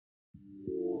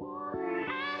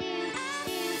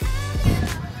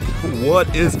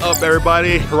What is up,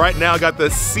 everybody? Right now I got the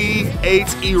C8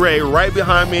 eRay right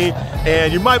behind me,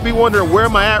 and you might be wondering, where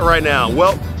am I at right now?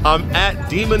 Well, I'm at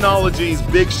Demonology's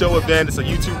big show event. It's a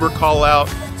YouTuber call out,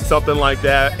 something like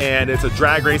that, and it's a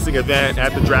drag racing event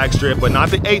at the drag strip, but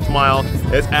not the 8th mile,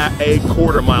 it's at a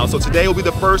quarter mile. So today will be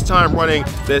the first time running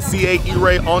the C8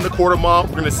 eRay on the quarter mile.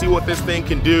 We're gonna see what this thing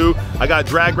can do. I got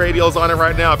drag radials on it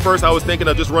right now. At first I was thinking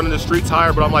of just running the street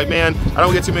tire, but I'm like, man, I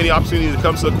don't get too many opportunities to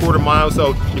come to the quarter mile,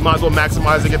 so you might as well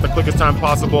maximize it, get the quickest time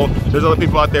possible. There's other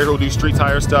people out there who do street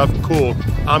tire stuff, cool.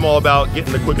 I'm all about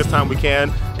getting the quickest time we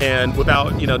can and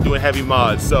without, you know, doing heavy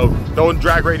mods. So throwing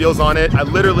drag radials on it. I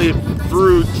literally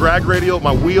threw drag radial,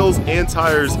 my wheels and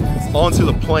tires onto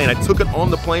the plane. I took it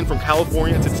on the plane from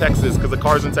California to Texas because the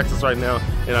car's in Texas right now,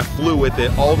 and I flew with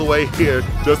it all the way here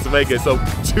just to make it. So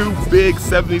 2 big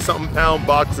 70-something pound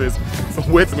boxes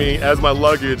with me as my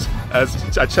luggage.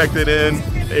 As I checked it in,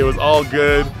 it was all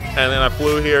good. And then I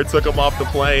flew here, took them off the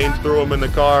plane, threw them in the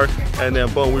car, and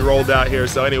then boom, we rolled out here.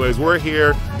 So anyways, we're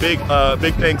here. Big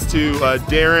thanks to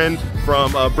Darren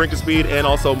from Brink of Speed and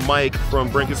also Mike from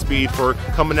Brink of Speed for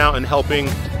coming out and helping,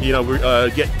 you know,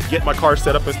 get my car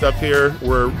set up and stuff here.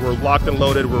 We're locked and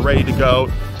loaded, we're ready to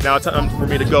go. Now it's time for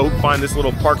me to go find this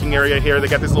little parking area here. They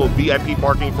got this little VIP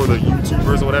parking for the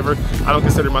YouTubers or whatever. I don't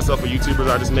consider myself a YouTuber.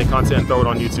 I just make content and throw it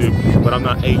on YouTube, but I'm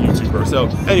not a YouTuber. So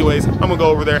anyways, I'm gonna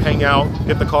go over there, hang out,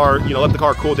 get the car, you know, let the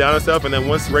car cool down and stuff. And then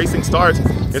once racing starts,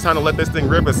 it's time to let this thing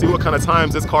rip and see what kind of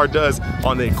times this car does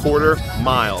on the quarter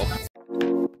mile.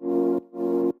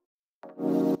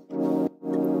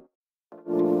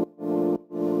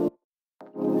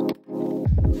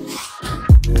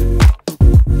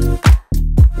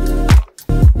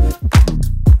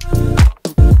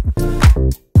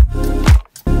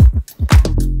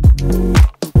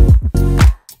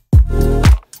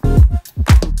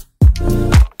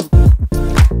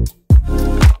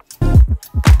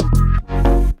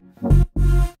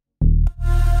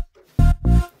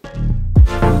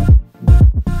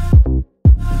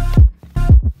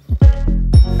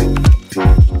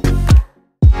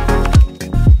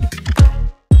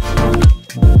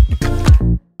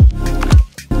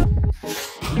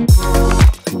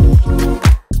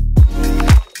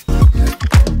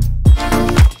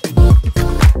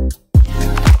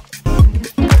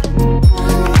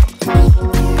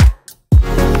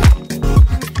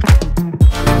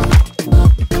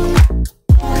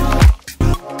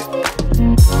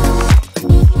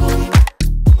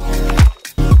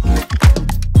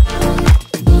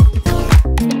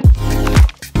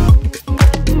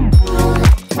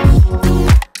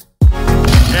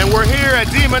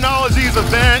 Demonology's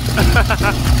event.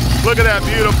 Look at that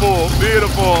beautiful,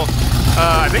 beautiful,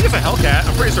 I think it's a Hellcat.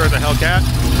 I'm pretty sure it's a Hellcat.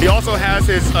 He also has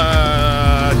his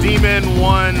Demon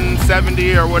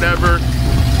 170 or whatever,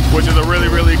 which is a really,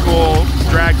 really cool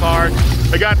drag car.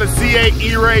 I got the C8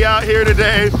 eRay out here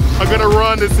today. I'm gonna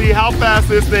run to see how fast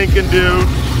this thing can do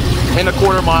in a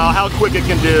quarter mile, how quick it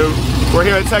can do. We're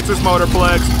here at Texas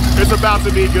Motorplex. It's about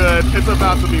to be good. It's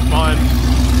about to be fun.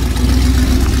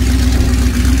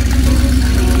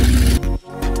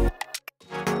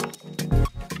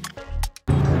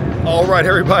 All right,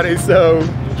 everybody, so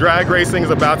drag racing is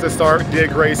about to start,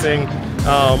 dig racing.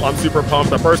 I'm super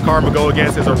pumped. The first car I'm gonna go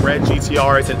against is a red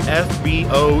GTR. It's an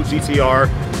FBO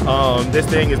GTR. This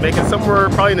thing is making somewhere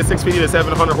probably in the 650 to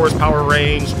 700 horsepower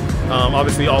range.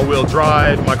 Obviously all-wheel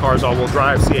drive. My car's all-wheel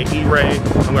drive, C8 eRay.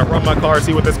 I'm gonna run my car,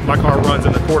 see what my car runs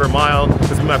in the quarter mile.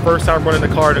 This is my first time running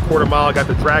the car in a quarter mile. I got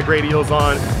the drag radials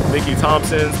on, Mickey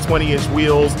Thompson's 20-inch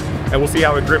wheels, and we'll see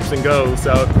how it grips and goes.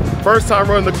 So first time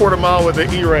running the quarter mile with the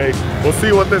eRay. We'll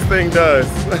see what this thing does.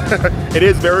 It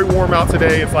is very warm out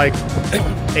today. It's like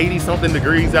 80-something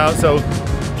degrees out, so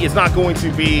it's not going to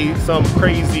be some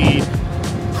crazy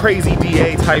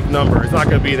DA type number. It's not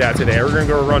going to be that today. We're going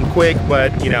to go run quick,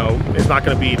 but you know, it's not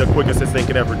going to be the quickest this thing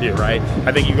could ever do, right?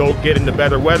 I think you go get into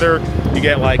better weather, you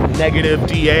get like negative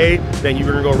DA, then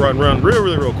you're going to go run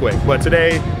real quick. But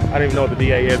today, I don't even know what the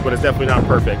DA is, but it's definitely not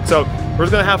perfect. So we're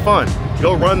just going to have fun.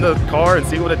 Go run the car and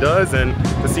see what it does, and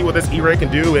to see what this eRay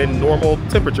can do in normal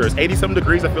temperatures. 80-something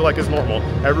degrees, I feel like is normal.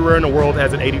 Everywhere in the world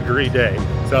has an 80-degree day.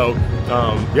 So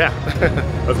yeah,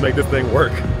 let's make this thing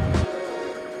work.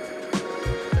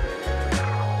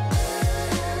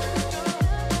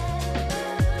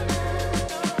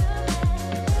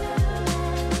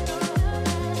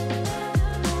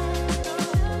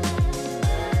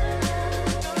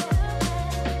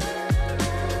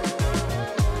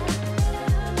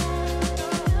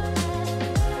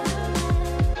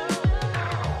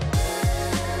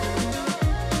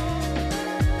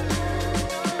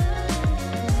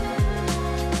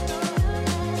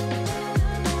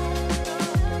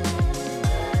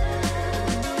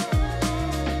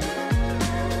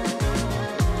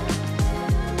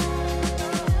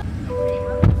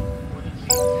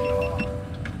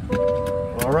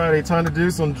 Alrighty, time to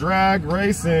do some drag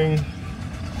racing.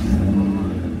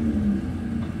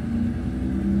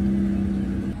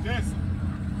 Jensen,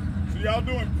 so y'all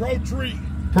doing pro tree?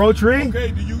 Pro tree?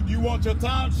 Okay, do you want your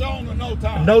time shown or no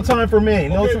time? No time for me.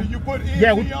 No okay, time. Did you put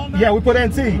NT on there? Yeah, we put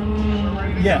NT.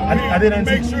 Yeah, I did NT.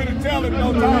 Make sure to tell him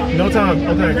no time. No time,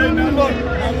 okay. Okay, now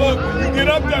look, when you get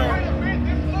up there,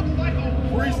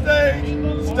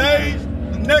 pre-stage, stage,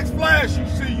 the next flash you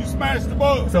see, you smash the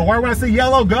bug. So where when I see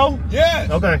yellow, go? Yes.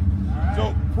 Okay.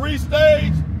 So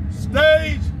pre-stage,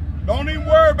 stage, don't even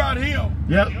worry about him.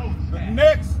 Yep. The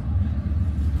next.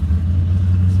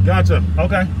 Gotcha,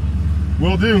 okay.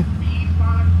 Will do.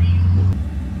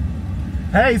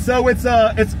 Hey, so it's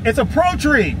a pro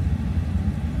tree.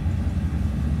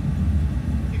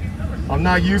 I'm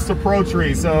not used to pro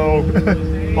tree, so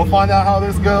we'll find out how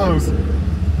this goes.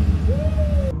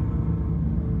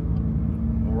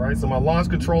 All right, so my launch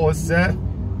control is set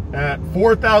at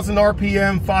 4,000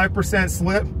 RPM, 5%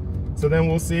 slip. So then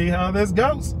we'll see how this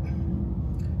goes.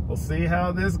 We'll see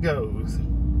how this goes.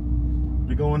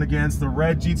 We're going against the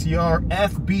red GTR,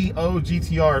 FBO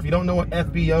GTR. If you don't know what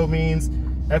FBO means,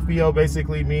 FBO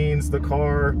basically means the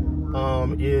car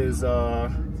is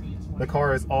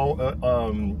all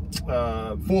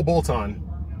full bolt-on.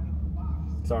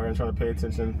 Sorry, I'm trying to pay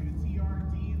attention.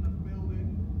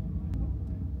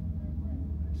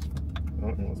 Oh,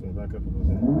 it wants me to back up a little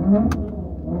bit.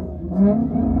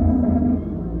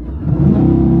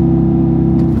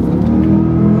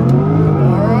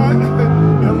 All right,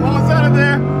 get lost out of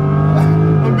there.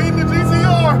 I'm beating the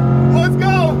GTR. Let's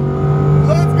go.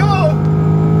 Let's go.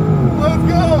 Let's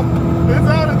go. It's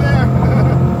out of there.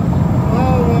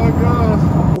 Oh my gosh.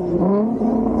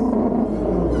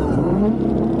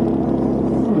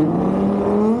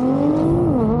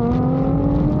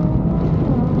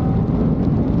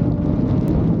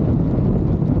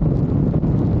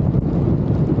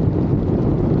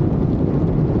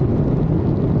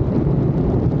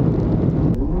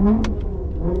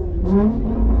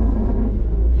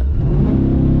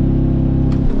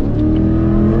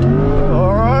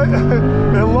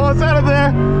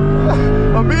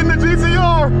 I'm beating the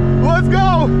GTR. Let's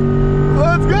go.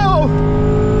 Let's go.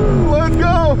 Let's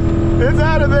go. It's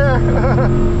out of there.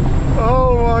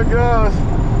 Oh my gosh.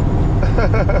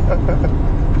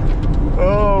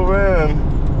 Oh man.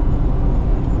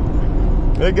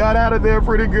 It got out of there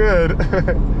pretty good.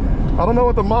 I don't know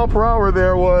what the mile per hour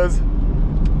there was,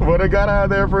 but it got out of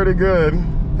there pretty good.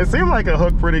 It seemed like it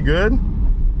hooked pretty good.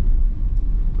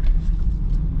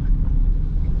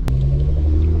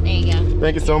 There you go.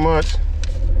 Thank you so much.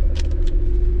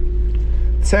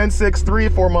 10.63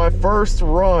 for my first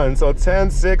run. So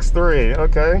 10.63,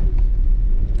 okay.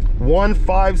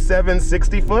 157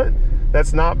 60 foot.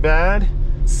 That's not bad.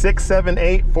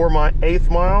 678 for my 8th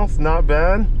mile. It's not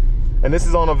bad. And this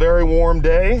is on a very warm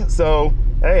day. So,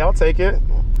 hey, I'll take it.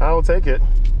 I'll take it.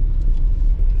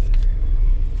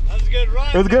 That was a good run.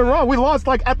 It was a good run. We launched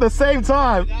like at the same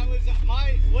time. That was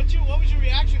what was your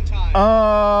reaction time?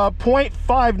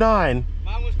 0.59. Mine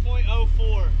was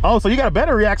 0.04. Oh, so you got a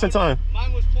better reaction time.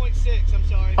 Mine was 0.6, I'm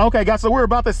sorry. Okay, guys, so we're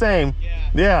about the same.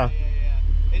 Yeah.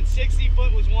 And 60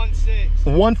 foot was 1.6.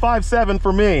 157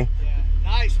 for me. Yeah,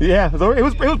 nice. Yeah, so it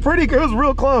was pretty good. It was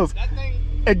real close. That thing.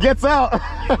 It gets out.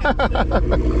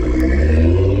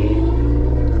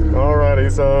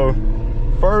 Alrighty, so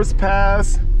first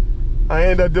pass, I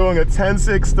ended up doing a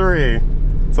 10.63.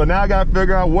 So now I gotta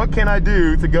figure out what can I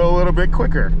do to go a little bit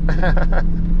quicker.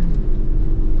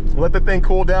 Let the thing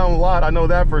cool down a lot, I know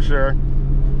that for sure.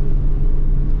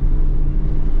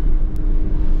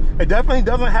 It definitely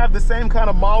doesn't have the same kind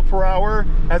of mile per hour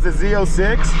as a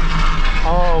Z06,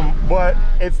 but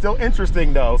it's still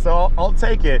interesting though, so I'll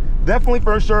take it. Definitely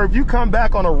for sure, if you come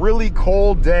back on a really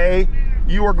cold day,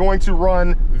 you are going to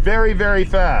run very, very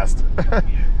fast.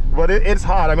 But it's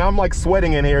hot. I mean, I'm like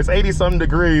sweating in here. It's 80-something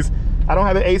degrees. I don't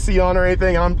have the AC on or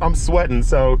anything, and I'm sweating,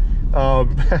 so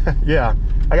yeah.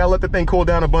 I gotta let the thing cool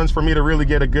down a bunch for me to really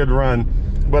get a good run.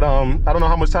 But I don't know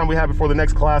how much time we have before the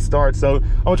next class starts, so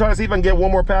I'm gonna try to see if I can get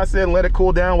one more pass in, let it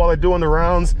cool down while they're doing the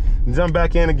rounds, and jump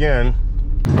back in again.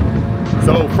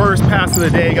 So first pass of the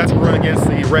day, got to run against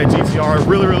the red GTR.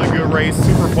 Really, really good race,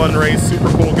 super fun race, super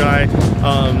cool guy.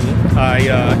 I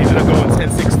ended up going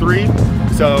 10.63.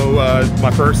 So my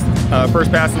first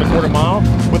pass in the quarter mile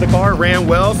with the car ran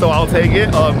well, so I'll take it.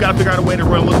 Got to figure out a way to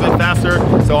run a little bit faster,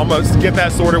 so I'm gonna get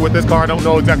that sorted with this car. I don't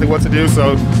know exactly what to do,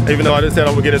 so even though I just said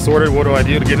I would get it sorted, what do I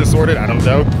do to get it sorted? I don't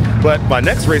know. But my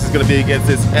next race is gonna be against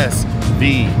this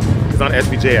SV. It's not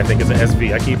SVJ, I think it's an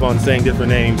SV. I keep on saying different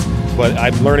names, but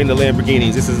I'm learning the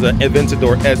Lamborghinis. This is an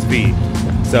Aventador SV.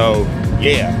 So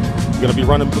yeah, Gonna be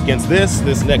running against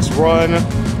this next run.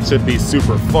 Should be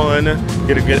super fun.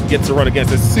 Get to run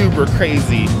against this super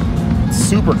crazy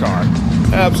supercar.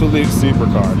 Absolute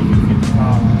supercar.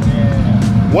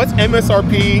 What's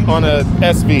MSRP on a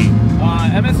SV?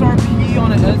 MSRP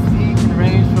on an SV can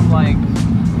range from like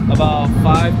about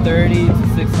 530 to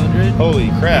 600. Holy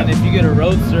crap. And if you get a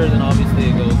roadster, then obviously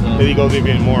it goes up. It goes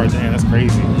even more. Damn, that's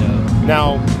crazy. Yeah.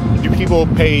 Now, do people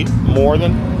pay more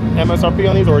than MSRP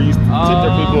on these, or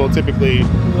are people typically?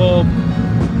 Well,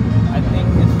 I think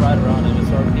it's right around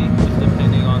MSRP, just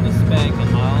depending on the spec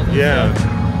and miles. And Yeah. stuff.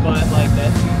 But like the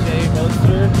SVJ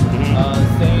Roadster,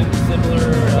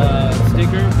 similar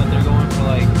sticker, but they're going for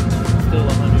like still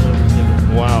 100 over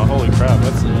sticker. Wow, holy crap,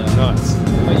 that's nuts.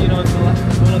 But you know, it's one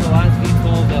of the last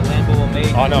V12s that Lambo will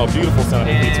make. Oh no, beautiful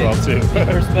sounding V12 too. In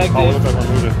perspective. All looks like we're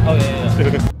moving. Oh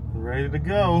yeah. Ready to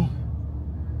go.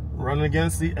 Running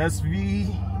against the SV,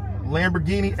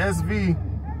 Lamborghini SV.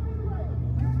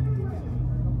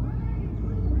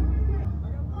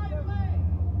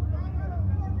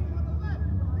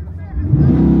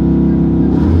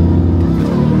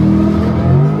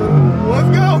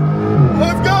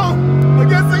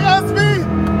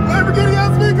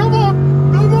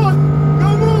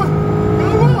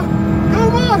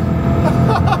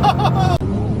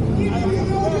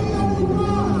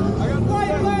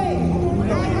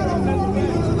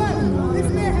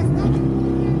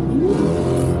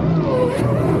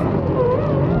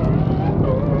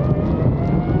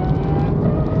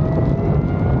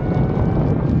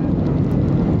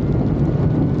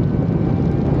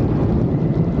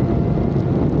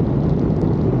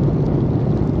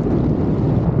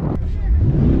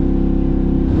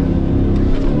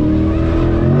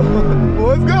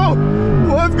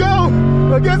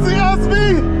 Against the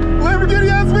SV, Lamborghini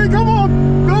SV, come on,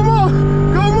 come on,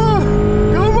 come on,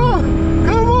 come on,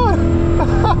 come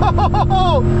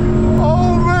on.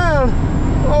 Oh man,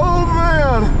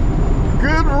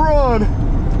 good run,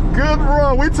 good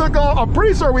run. We took off, I'm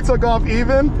pretty sure we took off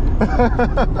even.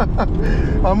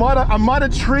 I might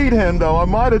have treed him though, I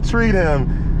might have treed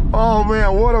him. Oh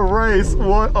man, what a race,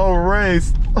 what a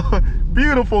race.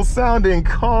 Beautiful sounding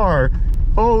car.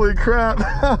 Holy crap.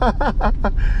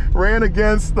 Ran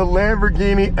against the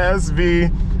Lamborghini SV.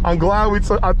 I'm glad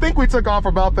I think we took off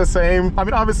about the same. I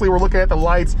mean, obviously we're looking at the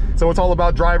lights, so it's all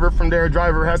about driver from there.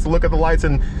 Driver has to look at the lights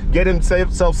and get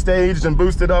himself staged and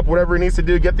boosted up, whatever he needs to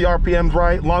do, get the RPMs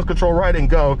right, launch control right, and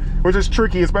go, which is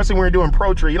tricky, especially when you're doing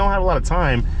pro tree. You don't have a lot of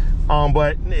time,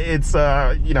 but it's,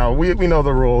 you know, we know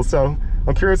the rules. So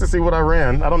I'm curious to see what I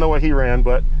ran. I don't know what he ran,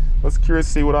 but let's curious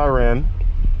to see what I ran.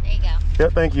 There you go.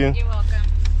 Yep, thank you. You're welcome.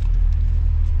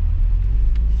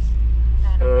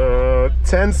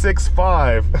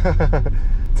 10.65.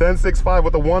 10.65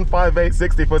 with a 1.58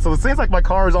 60 foot. So it seems like my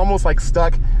car is almost like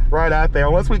stuck right out there.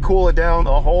 Unless we cool it down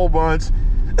a whole bunch,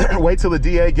 wait till the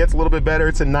DA gets a little bit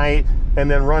better tonight and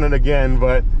then run it again.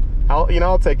 But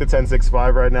I'll take the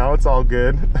 10.65 right now. It's all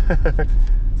good.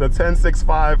 So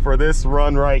 10.65 for this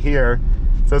run right here.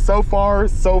 So far,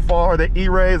 the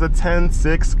eRay is a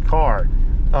 10.6 car.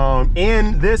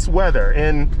 In this weather,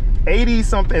 in 80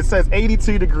 something, it says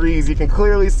 82 degrees. You can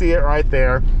clearly see it right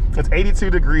there. It's 82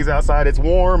 degrees outside. It's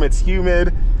warm, it's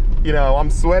humid. You know,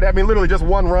 I'm sweating. I mean, literally just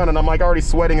one run and I'm like already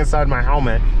sweating inside my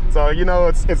helmet. So, you know,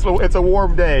 it's a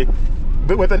warm day.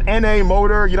 But with an NA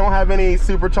motor, you don't have any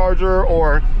supercharger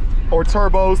or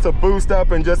turbos to boost up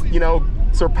and just, you know,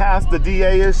 surpass the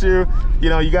DA issue. You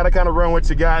know, you got to kind of run what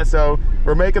you got. So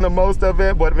we're making the most of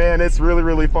it, but man, it's really,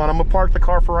 really fun. I'm gonna park the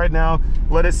car for right now,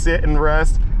 let it sit and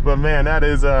rest. But man, that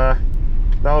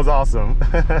was awesome.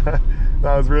 That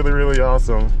was really, really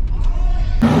awesome.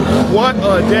 What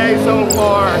a day so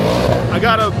far. I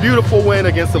got a beautiful win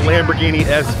against the Lamborghini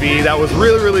SV. That was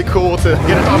really, really cool to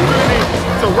get an opportunity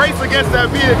to race against that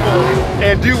vehicle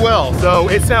and do well. So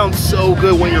it sounds so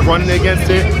good when you're running against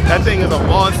it. That thing is a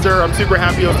monster. I'm super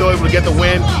happy I was still able to get the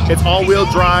win. It's all-wheel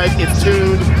drive, it's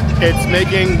tuned, it's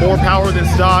making more power than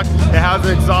stock. It has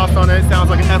an exhaust on it. It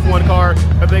sounds like an F1 car.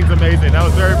 That thing's amazing. That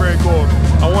was very, very cool.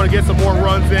 I want to get some more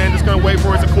runs in. Just gonna wait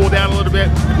for it to cool down a little bit,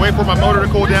 wait for my motor to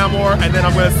cool down more, and then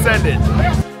I'm gonna send it.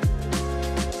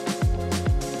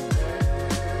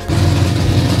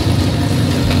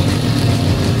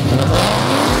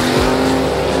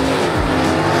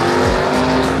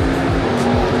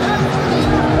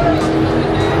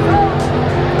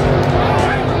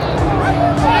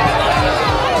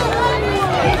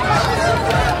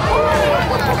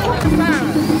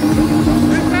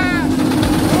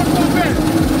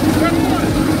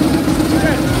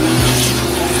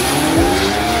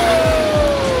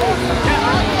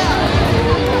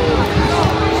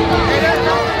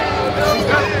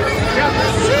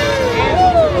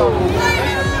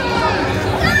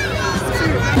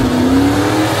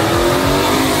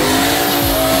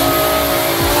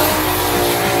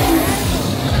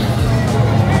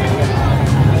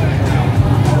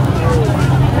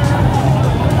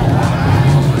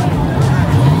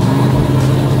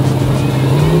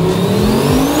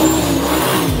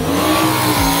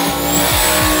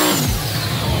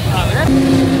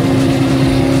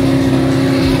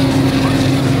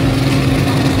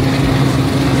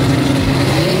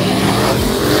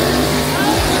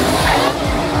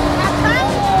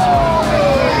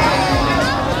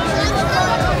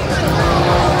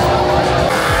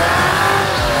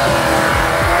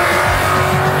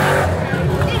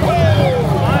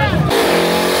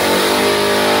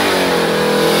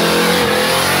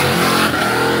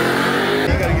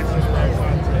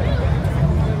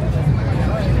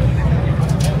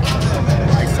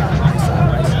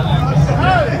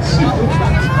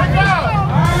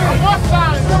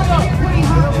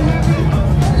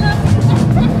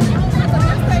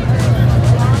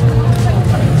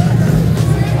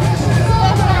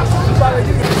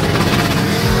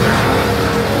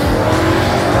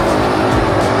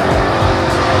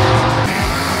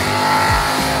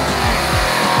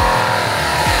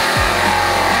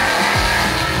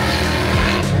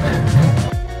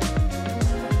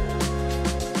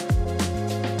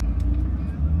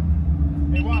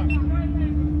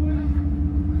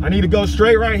 go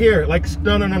straight right here. Like,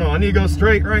 no. I need to go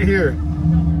straight right here. He's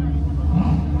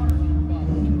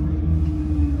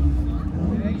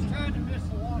trying to miss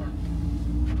the water.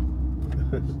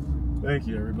 Thank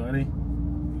you, everybody.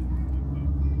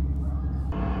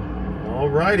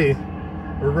 Alrighty,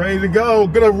 we're ready to go.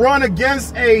 Gonna run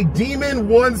against a Demon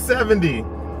 170.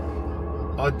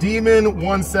 A Demon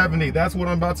 170. That's what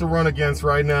I'm about to run against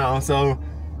right now. So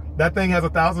that thing has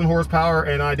 1,000 horsepower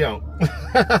and I don't.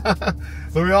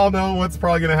 So we all know what's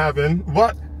probably gonna happen.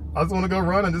 But I just want to go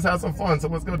run and just have some fun. So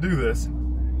let's go do this.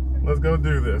 Let's go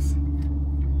do this.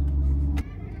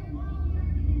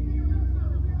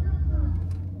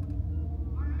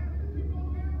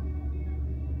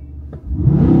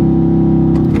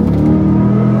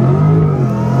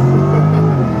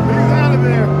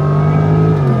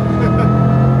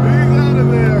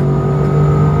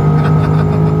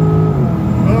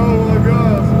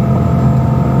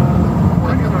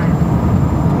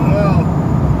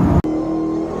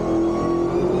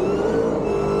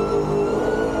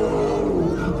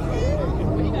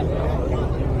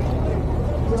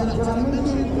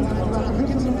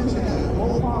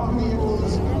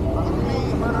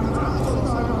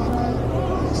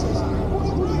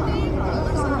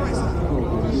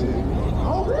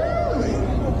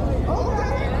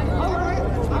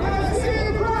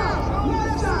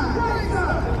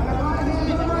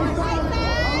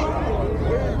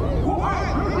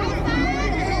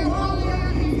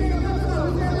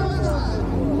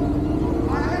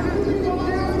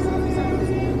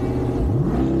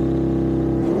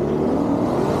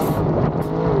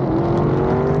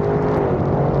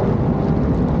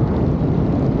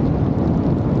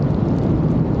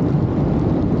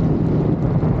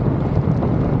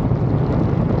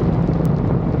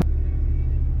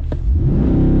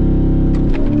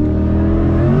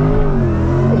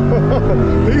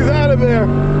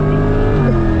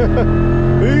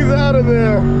 He's out of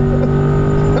there.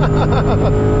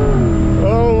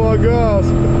 Oh my gosh.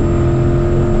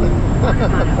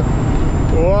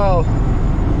 Wow.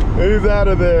 He's out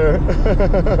of there.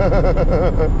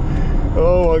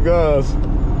 Oh my gosh.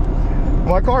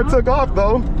 My car took off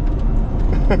though.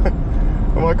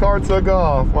 My car took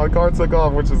off. My car took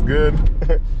off, which is good.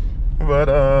 But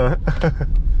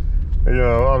you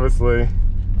know, obviously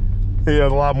he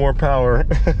has a lot more power.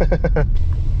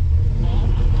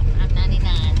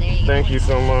 Thank you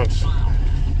so much.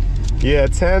 Yeah,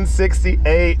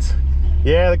 1068.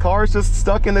 Yeah, the car's just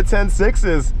stuck in the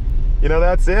 10.6s. You know,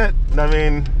 that's it. I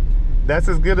mean, that's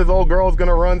as good as old girl's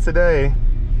gonna run today.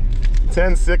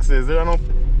 10.6s. I don't,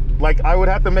 like, I would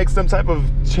have to make some type of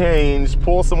change,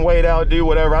 pull some weight out, do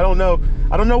whatever. I don't know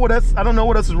what else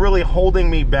is really holding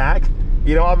me back.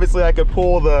 You know, obviously I could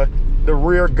pull the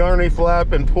rear gurney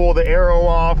flap and pull the arrow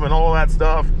off and all that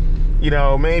stuff. You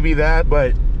know, maybe that,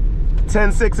 but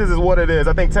 10.6s is what it is.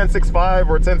 I think 10.65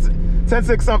 or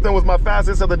 10.6 something was my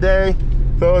fastest of the day,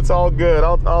 so it's all good.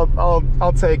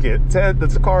 I'll take it.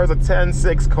 This car is a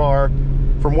 10.6 car,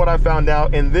 from what I found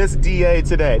out in this DA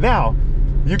today. Now,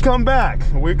 we come back,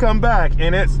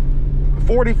 and it's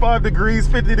 45 degrees,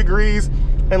 50 degrees,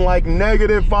 and like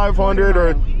negative 500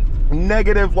 or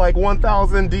negative like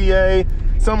 1,000 DA,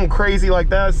 something crazy like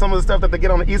that. Some of the stuff that they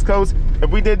get on the East Coast.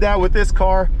 If we did that with this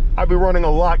car, I'd be running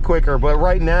a lot quicker. But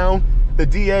right now, the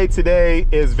DA today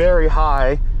is very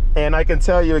high, and I can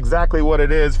tell you exactly what it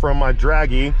is from my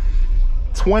Draggy.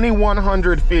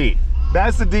 2,100 feet.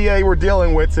 That's the DA we're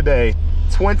dealing with today.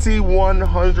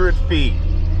 2,100 feet.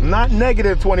 Not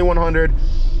negative 2,100,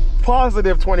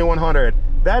 positive 2,100.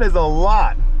 That is a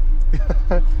lot.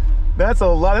 That's a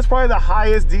lot. That's probably the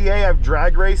highest DA I've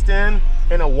drag raced in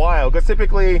a while. Because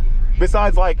typically,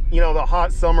 besides like, you know, the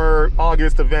hot summer,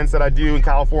 August events that I do in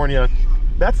California,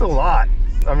 that's a lot.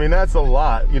 I mean, that's a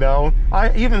lot, you know.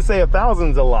 I even say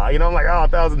 1,000's a lot. You know, I'm like, oh,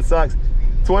 1,000 sucks.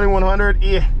 2,100,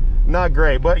 yeah, not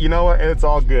great. But you know what? It's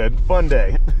all good. Fun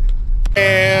day.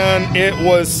 And it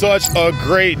was such a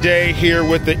great day here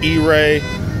with the eRay.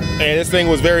 And this thing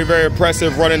was very, very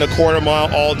impressive, running a quarter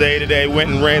mile all day today.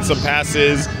 Went and ran some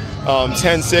passes.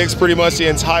 10.6 pretty much the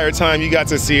entire time. You got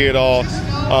to see it all.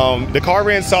 The car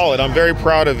ran solid. I'm very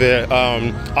proud of it.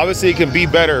 Obviously it can be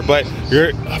better, but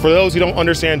for those who don't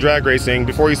understand drag racing,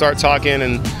 before you start talking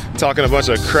a bunch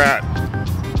of crap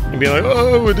and being like,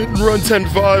 oh, it didn't run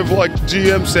 10.5 like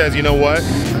GM says, you know what?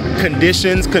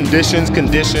 Conditions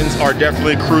are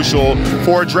definitely crucial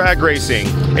for drag racing.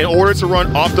 In order to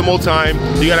run optimal time,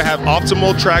 you gotta have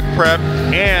optimal track prep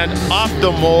and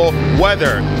optimal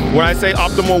weather. When I say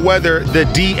optimal weather, the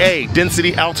DA,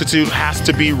 density altitude, has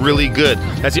to be really good.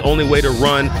 That's the only way to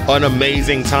run an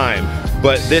amazing time.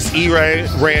 but this eRay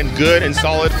ran good and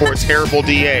solid for a terrible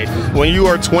DA. When you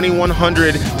are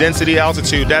 2100 density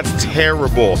altitude, that's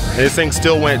terrible. And this thing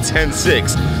still went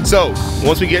 10.6. So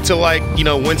once we get to like, you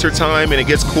know, winter time and it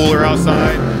gets cooler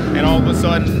outside, and all of a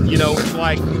sudden, you know, it's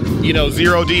like, you know,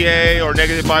 0 DA or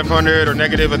 -500 or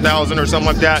 -1000 or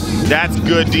something like that, that's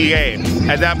good DA.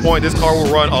 At that point, this car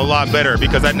will run a lot better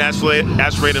because that naturally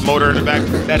aspirated motor in the back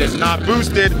that is not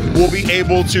boosted will be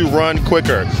able to run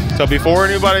quicker. So before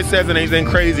anybody says anything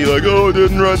crazy like, oh, it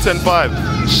didn't run 10.5,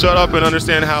 shut up and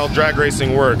understand how drag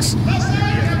racing works.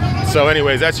 So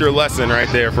anyways, that's your lesson right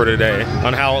there for today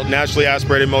on how naturally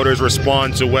aspirated motors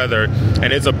respond to weather.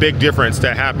 And it's a big difference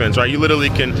that happens, right? You literally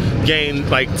can gain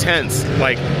like tenths,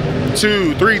 like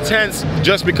 2-3 tenths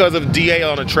just because of DA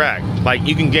on a track. Like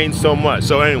you can gain so much.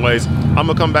 So anyways, I'm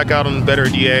gonna come back out on better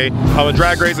DA. I'm gonna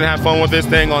drag race and have fun with this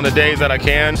thing on the days that I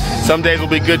can. Some days will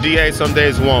be good DA, some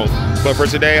days won't. But for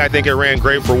today, I think it ran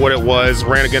great for what it was.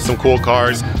 Ran against some cool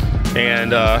cars.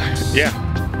 And yeah.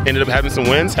 Ended up having some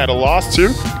wins, had a loss too,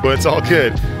 but it's all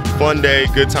good. Fun day,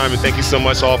 good time, and thank you so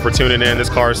much all for tuning in. This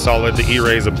car is solid. The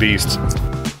eRay is a beast.